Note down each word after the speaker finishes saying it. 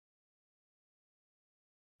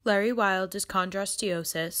Leri-Weill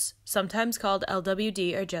dyschondrosteosis, sometimes called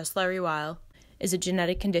LWD or just Leri-Weill, is a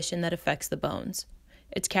genetic condition that affects the bones.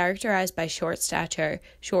 It's characterized by short stature,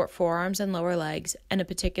 short forearms and lower legs, and a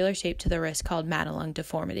particular shape to the wrist called Madelung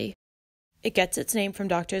deformity. It gets its name from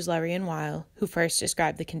doctors Leri and Weill, who first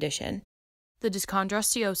described the condition. The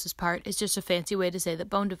dyschondrosteosis part is just a fancy way to say that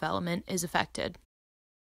bone development is affected.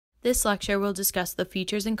 This lecture will discuss the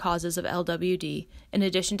features and causes of LWD, in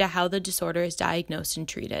addition to how the disorder is diagnosed and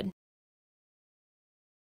treated.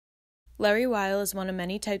 Leri-Weill is one of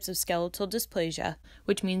many types of skeletal dysplasia,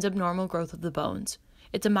 which means abnormal growth of the bones.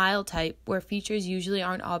 It's a mild type, where features usually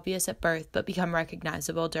aren't obvious at birth but become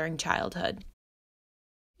recognizable during childhood.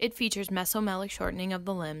 It features mesomelic shortening of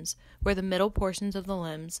the limbs, where the middle portions of the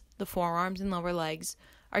limbs, the forearms and lower legs,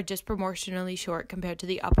 are disproportionately short compared to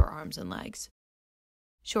the upper arms and legs.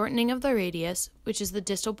 Shortening of the radius, which is the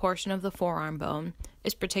distal portion of the forearm bone,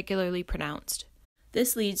 is particularly pronounced.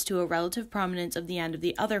 This leads to a relative prominence of the end of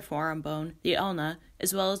the other forearm bone, the ulna,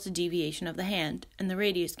 as well as the deviation of the hand, and the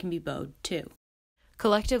radius can be bowed too.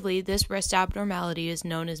 Collectively, this wrist abnormality is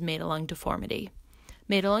known as Madelung deformity.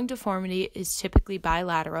 Madelung deformity is typically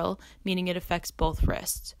bilateral, meaning it affects both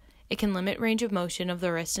wrists. It can limit range of motion of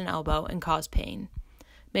the wrist and elbow and cause pain.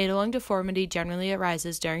 Madelung deformity generally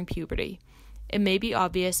arises during puberty. It may be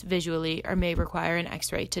obvious visually or may require an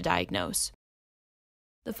X-ray to diagnose.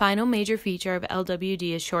 The final major feature of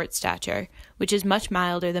LWD is short stature, which is much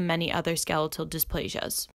milder than many other skeletal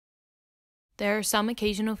dysplasias. There are some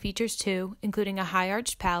occasional features too, including a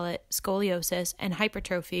high-arched palate, scoliosis, and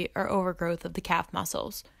hypertrophy or overgrowth of the calf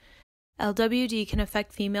muscles. LWD can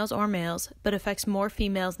affect females or males, but affects more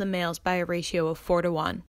females than males by a ratio of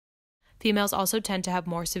 4:1. Females also tend to have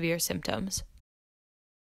more severe symptoms.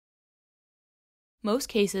 Most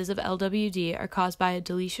cases of LWD are caused by a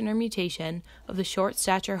deletion or mutation of the short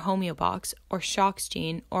stature homeobox or SHOX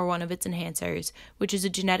gene or one of its enhancers, which is a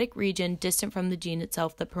genetic region distant from the gene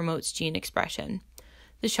itself that promotes gene expression.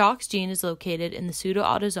 The SHOX gene is located in the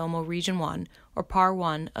pseudoautosomal region 1 or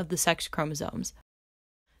PAR1 of the sex chromosomes.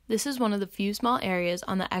 This is one of the few small areas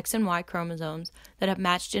on the X and Y chromosomes that have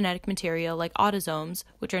matched genetic material like autosomes,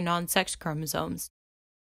 which are non-sex chromosomes.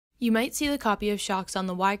 You might see the copy of SHOX on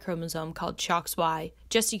the Y chromosome called SHOX-Y,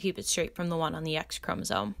 just to keep it straight from the one on the X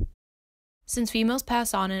chromosome. Since females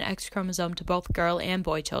pass on an X chromosome to both girl and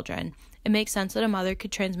boy children, it makes sense that a mother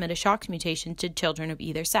could transmit a SHOX mutation to children of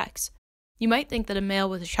either sex. You might think that a male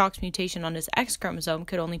with a SHOX mutation on his X chromosome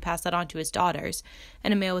could only pass that on to his daughters,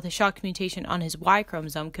 and a male with a SHOX mutation on his Y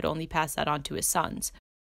chromosome could only pass that on to his sons.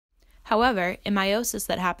 However, in meiosis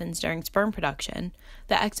that happens during sperm production,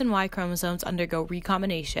 the X and Y chromosomes undergo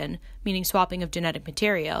recombination, meaning swapping of genetic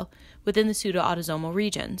material, within the pseudoautosomal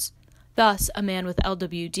regions. Thus, a man with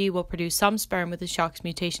LWD will produce some sperm with a SHOX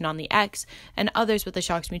mutation on the X and others with a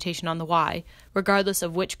SHOX mutation on the Y, regardless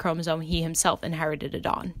of which chromosome he himself inherited it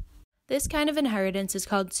on. This kind of inheritance is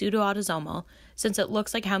called pseudoautosomal, since it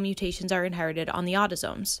looks like how mutations are inherited on the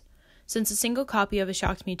autosomes. Since a single copy of a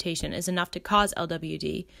SHOX mutation is enough to cause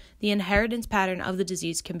LWD, the inheritance pattern of the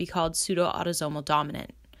disease can be called pseudoautosomal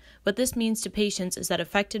dominant. What this means to patients is that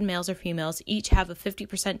affected males or females each have a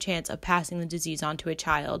 50% chance of passing the disease on to a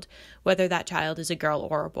child, whether that child is a girl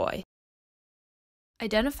or a boy.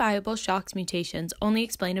 Identifiable SHOX mutations only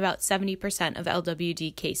explain about 70% of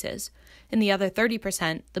LWD cases. In the other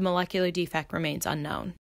 30%, the molecular defect remains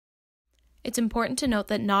unknown. It's important to note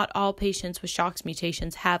that not all patients with SHOX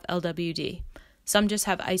mutations have LWD. Some just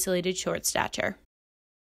have isolated short stature.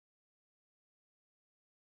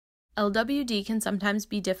 LWD can sometimes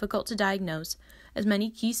be difficult to diagnose, as many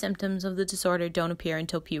key symptoms of the disorder don't appear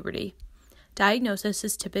until puberty. Diagnosis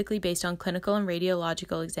is typically based on clinical and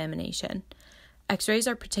radiological examination. X-rays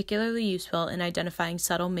are particularly useful in identifying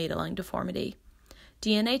subtle Madelung deformity.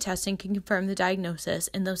 DNA testing can confirm the diagnosis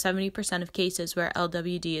in those 70% of cases where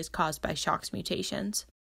LWD is caused by SHOX mutations.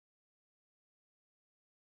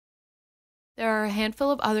 There are a handful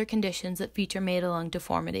of other conditions that feature Madelung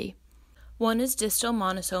deformity. One is distal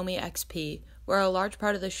monosomy XP, where a large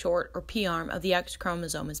part of the short or P-arm of the X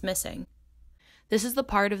chromosome is missing. This is the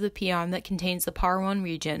part of the P-arm that contains the PAR1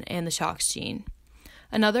 region and the SHOX gene.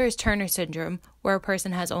 Another is Turner syndrome, where a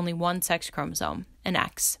person has only one sex chromosome, an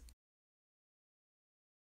X.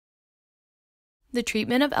 The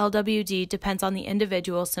treatment of LWD depends on the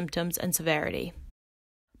individual's symptoms and severity.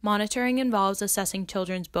 Monitoring involves assessing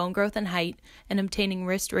children's bone growth and height and obtaining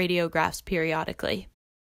wrist radiographs periodically.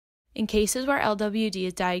 In cases where LWD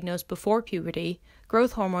is diagnosed before puberty,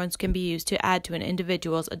 growth hormones can be used to add to an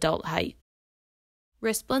individual's adult height.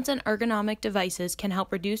 Wristbands and ergonomic devices can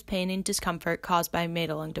help reduce pain and discomfort caused by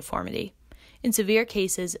Madelung deformity. In severe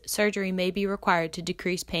cases, surgery may be required to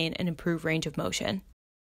decrease pain and improve range of motion.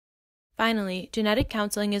 Finally, genetic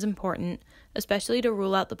counseling is important, especially to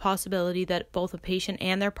rule out the possibility that both a patient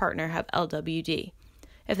and their partner have LWD.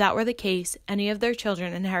 If that were the case, any of their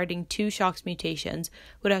children inheriting 2 SHOX mutations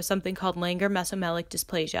would have something called Langer-Mesomelic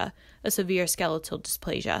dysplasia, a severe skeletal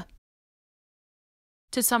dysplasia.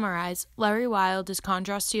 To summarize, Leri-Weill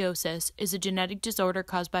Dyschondrosteosis is a genetic disorder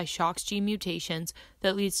caused by SHOX gene mutations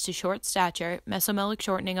that leads to short stature, mesomelic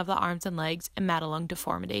shortening of the arms and legs, and Madelung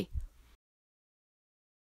deformity.